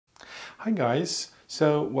Hi guys,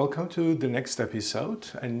 so welcome to the next episode,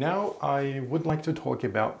 and now I would like to talk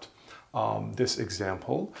about this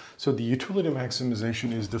example. So the utility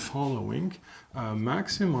maximization is the following.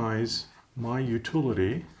 Maximize my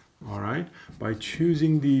utility, all right, by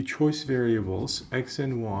choosing the choice variables x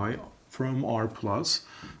and y from R plus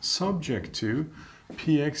subject to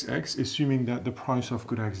Pxx, assuming that the price of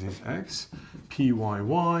good x is x,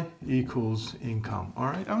 Pyy equals income. All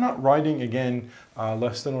right, I'm not writing again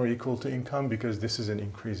less than or equal to income because this is an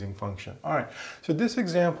increasing function. All right, so this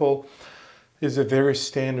example is a very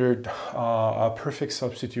standard perfect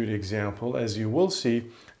substitute example. As you will see,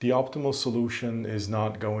 the optimal solution is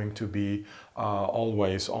not going to be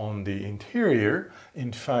always on the interior.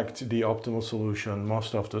 In fact, the optimal solution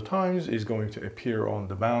most of the times is going to appear on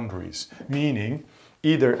the boundaries, meaning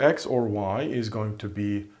either x or y is going to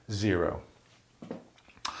be 0.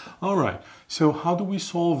 All right, so how do we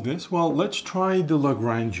solve this? Well, let's try the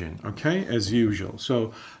Lagrangian, okay, as usual.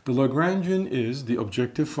 So the Lagrangian is the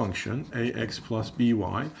objective function, ax plus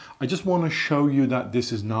by. I just want to show you that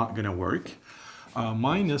this is not going to work.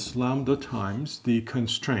 Minus lambda times the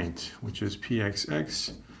constraint, which is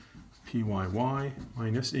Pxx, Pyy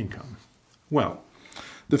minus income. Well,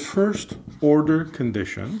 the first order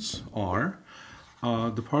conditions are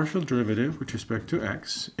the partial derivative with respect to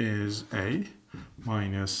x is a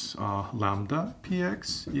minus lambda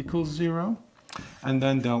px equals 0, and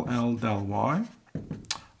then del L del y,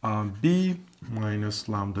 b minus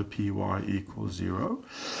lambda py equals 0,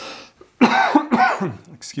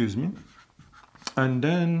 excuse me, and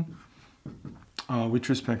then with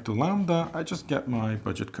respect to lambda, I just get my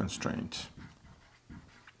budget constraint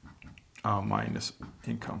minus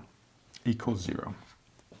income equals 0.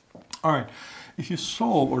 All right, if you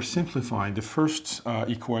solve or simplify the first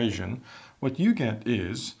equation, what you get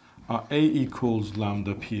is a equals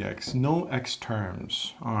lambda px, no x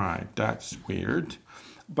terms. All right, that's weird.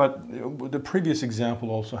 But the previous example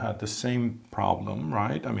also had the same problem,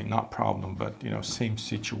 right? I mean, not problem, but same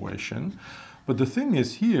situation. But the thing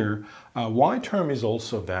is here, y term is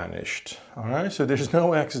also vanished. All right, so there's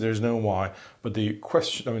no x, there's no y. But the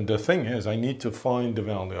question, the thing is, I need to find the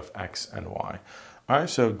value of x and y. All right,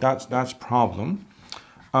 so that's problem.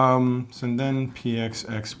 So then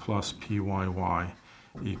Pxx plus Pyy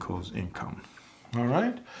equals income. All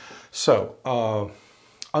right, so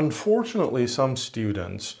unfortunately, some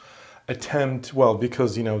students attempt, well,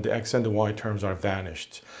 because the x and the y terms are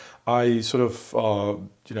vanished, I sort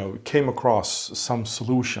of came across some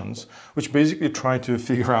solutions which basically try to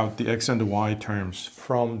figure out the x and the y terms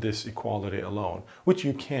from this equality alone, which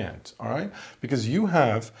you can't. All right, because you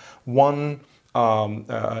have one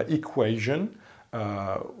equation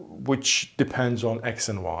which depends on x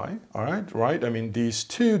and y, all right? I mean, these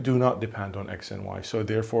two do not depend on x and y, so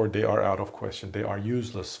therefore they are out of question. They are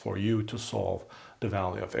useless for you to solve the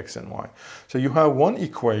value of x and y. So you have one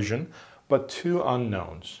equation, but two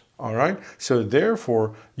unknowns, all right? So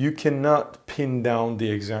therefore, you cannot pin down the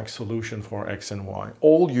exact solution for x and y.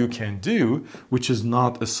 All you can do, which is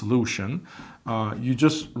not a solution, you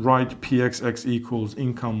just write Pxx equals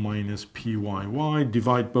income minus Pyy,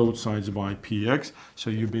 divide both sides by Px, so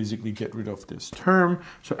you basically get rid of this term.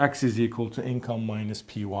 So x is equal to income minus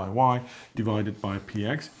Pyy divided by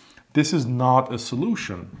Px. This is not a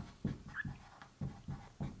solution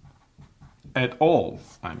at all,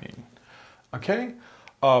 I mean, okay?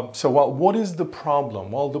 So what is the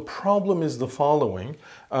problem? Well, the problem is the following.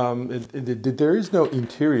 There is no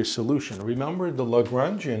interior solution. Remember, the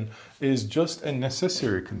Lagrangian is just a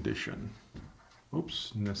necessary condition.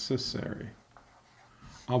 Oops, necessary.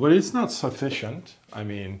 But it's not sufficient. I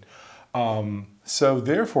mean, so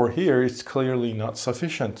therefore here it's clearly not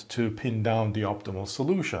sufficient to pin down the optimal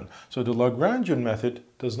solution. So the Lagrangian method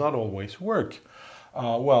does not always work.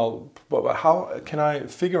 Well, how can I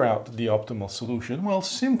figure out the optimal solution? Well,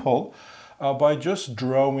 simple, by just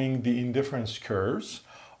drawing the indifference curves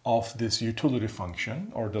of this utility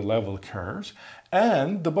function, or the level curves,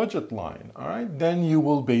 and the budget line, all right? Then you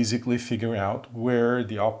will basically figure out where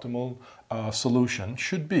the optimal solution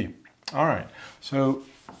should be. All right, so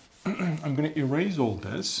I'm going to erase all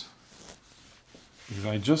this, because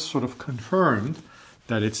I just sort of confirmed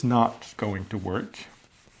that it's not going to work.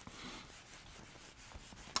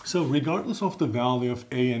 So regardless of the value of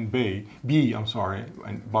a and b,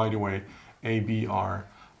 and by the way, a, b are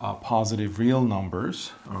positive real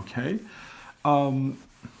numbers, okay?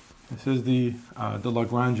 This is the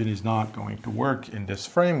Lagrangian is not going to work in this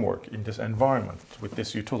framework, in this environment, with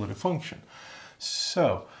this utility function.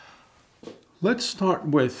 So let's start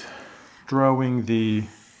with drawing the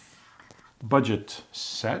budget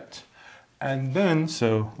set, and then,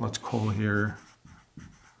 so let's call here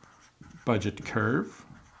budget curve,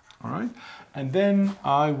 all right? And then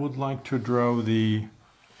I would like to draw the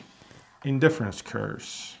indifference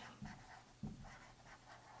curves.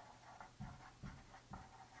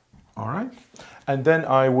 All right, and then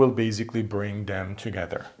I will basically bring them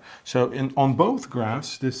together. So on both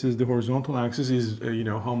graphs, this is the horizontal axis is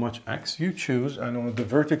how much x you choose, and on the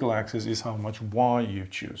vertical axis is how much y you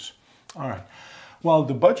choose. All right. Well,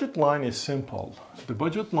 the budget line is simple. The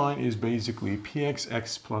budget line is basically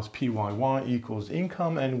pxx plus pyy equals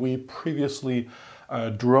income, and we previously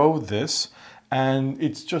drew this, and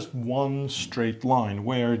it's just one straight line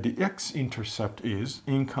where the x-intercept is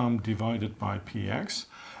income divided by px,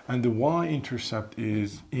 and the y-intercept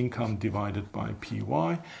is income divided by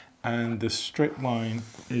py, and the straight line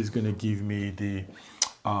is going to give me the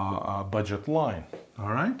budget line.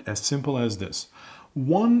 All right, as simple as this.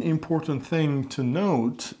 One important thing to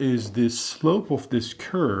note is the slope of this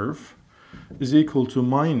curve is equal to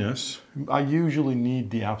minus, I usually need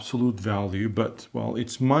the absolute value, but well,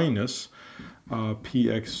 it's minus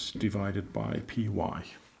px divided by py. All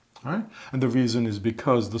right? And the reason is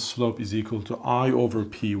because the slope is equal to I over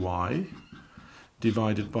py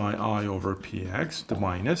divided by I over px, the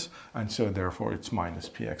minus, and so therefore it's minus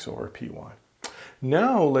px over py.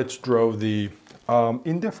 Now let's draw the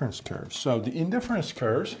indifference curves. So the indifference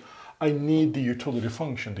curves, I need the utility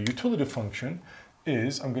function. The utility function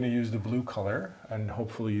is, I'm going to use the blue color, and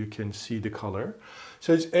hopefully you can see the color.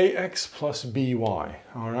 So it's ax plus by,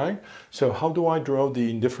 all right? So how do I draw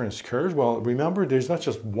the indifference curve? Well, remember, there's not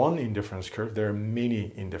just one indifference curve, there are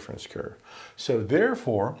many indifference curves. So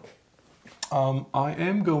therefore, I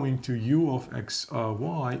am going to u of x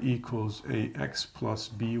y equals ax plus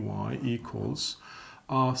by equals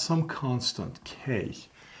some constant k.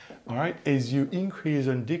 All right, as you increase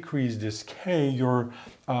and decrease this k, your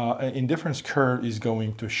indifference curve is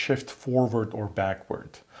going to shift forward or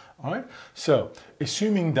backward. All right, so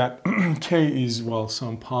assuming that k is, well,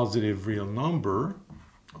 some positive real number,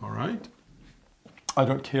 all right, I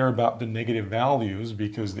don't care about the negative values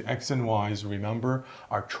because the x and y's, remember,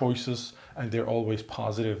 are choices and they're always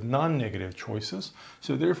positive, non-negative choices.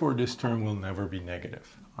 So therefore, this term will never be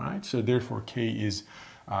negative. All right, so therefore, k is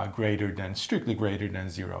strictly greater than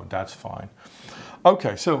 0. That's fine.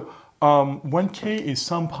 Okay, so when k is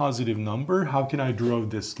some positive number, how can I draw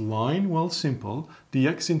this line? Well, simple. The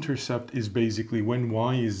x-intercept is basically when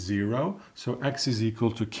y is 0, so x is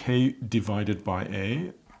equal to k divided by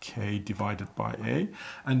a,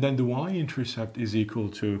 and then the y-intercept is equal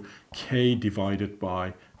to k divided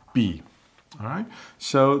by b. All right,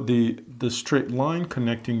 so the straight line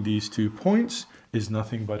connecting these 2 points is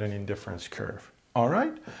nothing but an indifference curve. All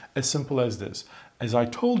right, as simple as this. As I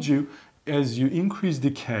told you, as you increase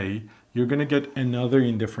the k, you're going to get another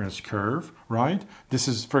indifference curve, right? This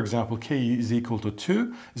is, for example, k is equal to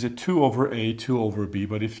 2. Is it 2 over a, 2 over b?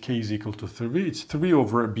 But if k is equal to 3, it's 3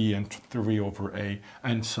 over b and 3 over a,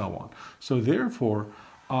 and so on. So therefore,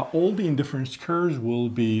 all the indifference curves will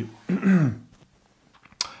be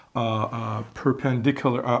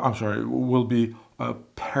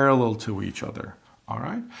parallel to each other, all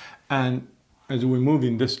right? And as we move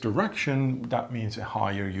in this direction, that means a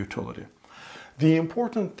higher utility. The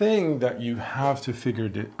important thing that you have to figure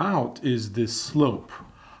out is the slope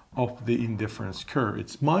of the indifference curve.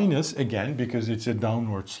 It's minus, again, because it's a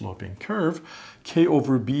downward sloping curve, k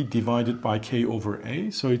over b divided by k over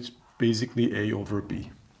a, so it's basically a over b,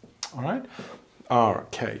 all right?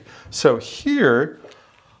 Okay, so here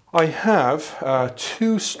I have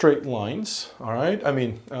 2 straight lines, all right? I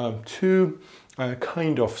mean, 2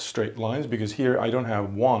 kind of straight lines, because here I don't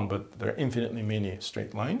have one, but there are infinitely many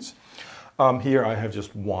straight lines. Here I have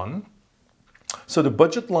just one. So the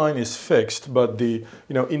budget line is fixed, but the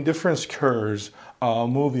indifference curves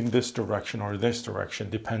move in this direction or this direction,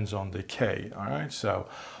 depends on the k, all right? So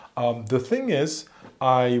the thing is,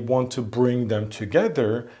 I want to bring them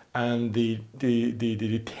together, and the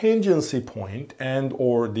tangency point and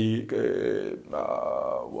or the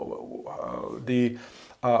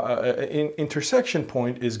intersection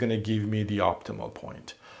point is going to give me the optimal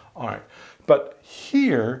point. All right, but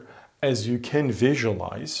here, as you can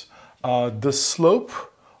visualize, the slope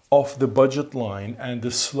of the budget line and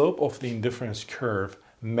the slope of the indifference curve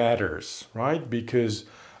matters, right? Because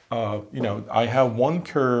I have one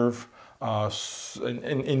curve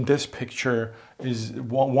in this picture is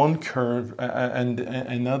one curve and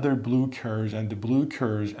another blue curves, and the blue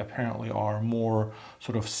curves apparently are more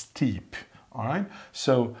sort of steep. All right,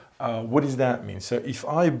 so what does that mean? So if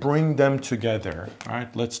I bring them together, all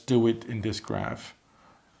right, let's do it in this graph.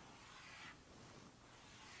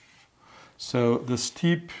 So the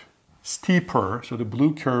steeper, so the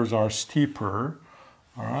blue curves are steeper,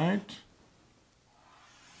 all right,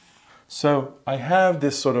 So I have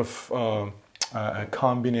this sort of a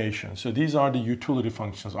combination. So these are the utility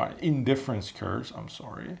functions, are indifference curves, I'm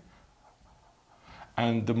sorry,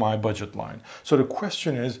 and my budget line. So the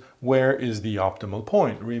question is, where is the optimal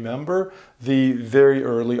point? Remember the very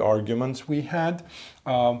early arguments we had?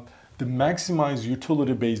 The maximized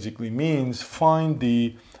utility basically means find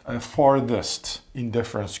the farthest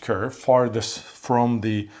indifference curve, farthest from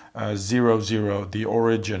the 0, 0, the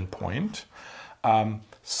origin point,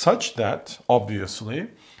 such that, obviously,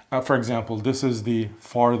 for example, this is the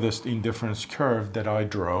farthest indifference curve that I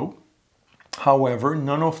drew. However,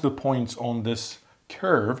 none of the points on this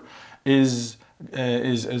curve is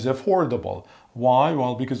affordable. Why?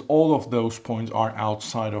 Well, because all of those points are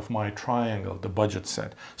outside of my triangle, the budget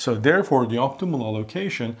set. So therefore, the optimal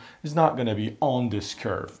allocation is not going to be on this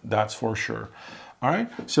curve. That's for sure. All right.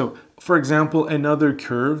 So for example, another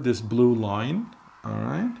curve, this blue line. All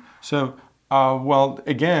right. So, well,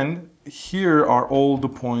 again, here are all the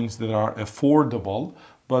points that are affordable.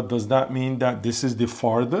 But does that mean that this is the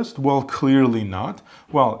farthest? Well, clearly not.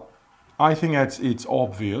 Well, I think it's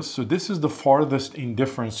obvious. So this is the farthest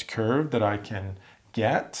indifference curve that I can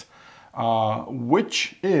get,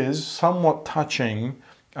 which is somewhat touching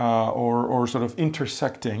or sort of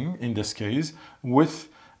intersecting, in this case, with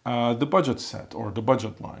the budget set or the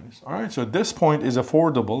budget lines. All right, so this point is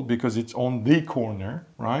affordable because it's on the corner,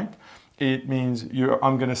 right? It means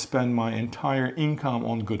I'm going to spend my entire income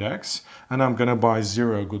on good X, and I'm going to buy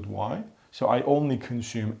 0 good Y. So I only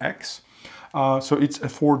consume X. So it's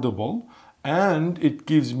affordable, and it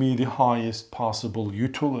gives me the highest possible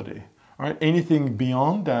utility. All right? Anything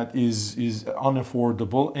beyond that is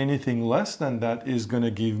unaffordable. Anything less than that is going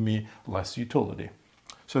to give me less utility.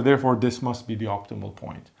 So therefore, this must be the optimal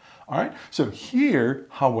point. All right. So here,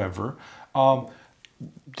 however,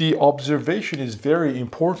 the observation is very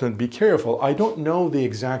important. Be careful. I don't know the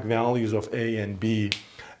exact values of A and B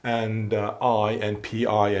and I and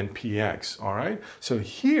PI and PX, all right? So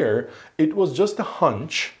here, it was just a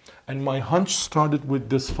hunch, and my hunch started with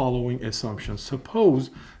this following assumption. Suppose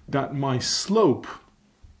that my slope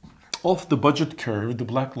of the budget curve, the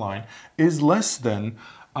black line, is less than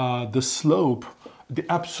the slope,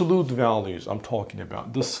 the absolute values I'm talking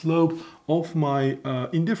about, the slope of my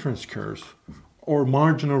indifference curves, or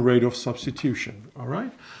marginal rate of substitution, all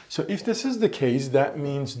right? So if this is the case, that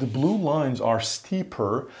means the blue lines are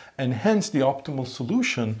steeper, and hence the optimal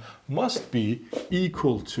solution must be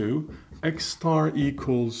equal to X star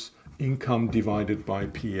equals income divided by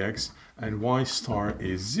PX, and Y star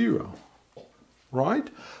is 0, right?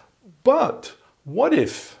 But what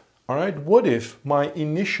if, all right, what if my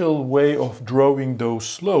initial way of drawing those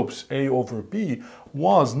slopes, A over B,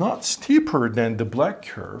 was not steeper than the black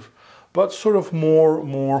curve, but sort of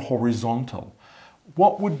more horizontal?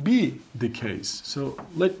 What would be the case? So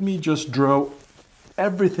let me just draw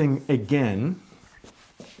everything again.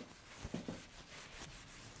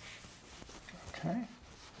 Okay.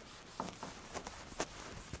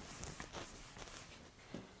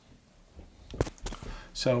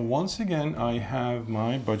 So once again, I have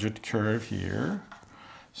my budget curve here.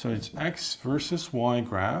 So it's X versus Y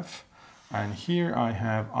graph. And here I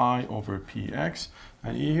have I over Px,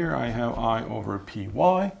 and here I have I over Py.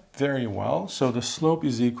 Very well. So the slope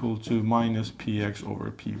is equal to minus Px over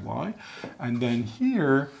Py. And then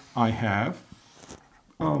here I have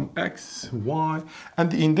X, Y,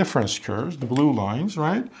 and the indifference curves, the blue lines,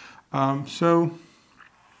 right? So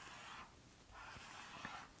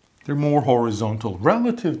they're more horizontal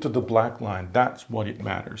relative to the black line. That's what it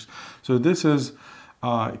matters. So this is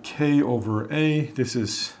K over A, this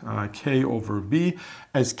is K over B.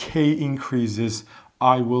 As K increases,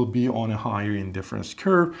 I will be on a higher indifference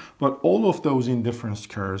curve, but all of those indifference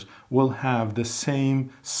curves will have the same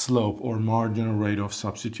slope or marginal rate of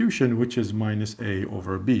substitution, which is minus A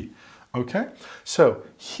over B. Okay, so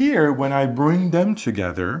here when I bring them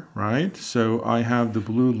together, right, so I have the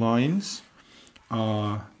blue lines,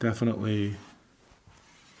 definitely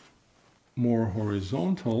more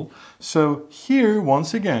horizontal. So here,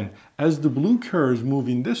 once again, as the blue curves move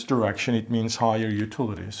in this direction, it means higher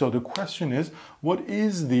utility. So the question is, what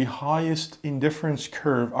is the highest indifference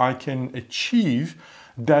curve I can achieve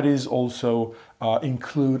that is also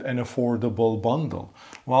include an affordable bundle?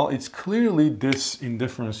 Well, it's clearly this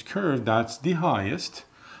indifference curve that's the highest.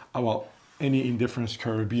 Well, any indifference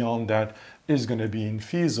curve beyond that is going to be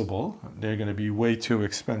infeasible. They're going to be way too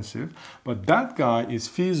expensive. But that guy is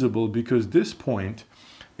feasible because this point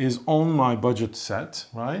is on my budget set,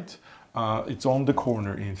 right? It's on the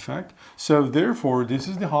corner, in fact. So therefore, this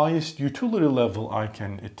is the highest utility level I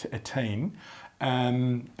can attain.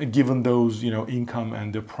 given those, income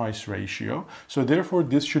and the price ratio. So therefore,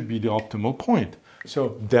 this should be the optimal point.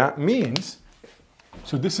 So that means,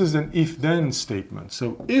 so this is an if-then statement.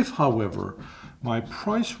 So if, however, my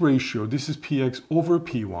price ratio, this is Px over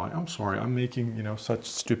Py. I'm sorry, I'm making, such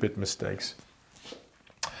stupid mistakes.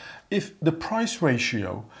 If the price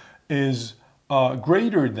ratio is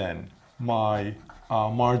greater than my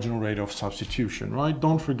marginal rate of substitution, right?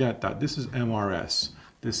 Don't forget that this is MRS.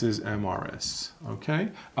 This is MRS,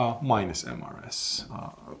 okay? Minus MRS,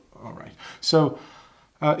 all right. So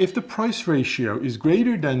if the price ratio is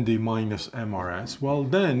greater than the minus MRS, well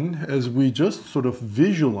then, as we just sort of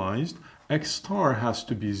visualized, X star has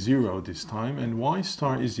to be 0 this time, and Y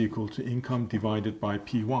star is equal to income divided by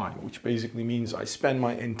PY, which basically means I spend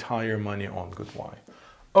my entire money on good Y.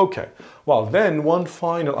 Okay, well then one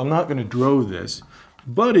final, I'm not going to draw this,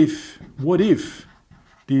 but what if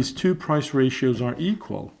these two price ratios are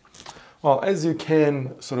equal? Well, as you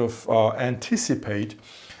can sort of anticipate,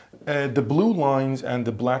 the blue lines and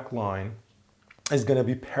the black line is going to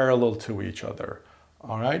be parallel to each other.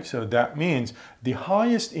 All right, so that means the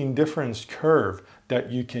highest indifference curve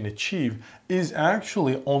that you can achieve is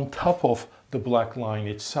actually on top of the black line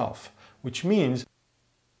itself, which means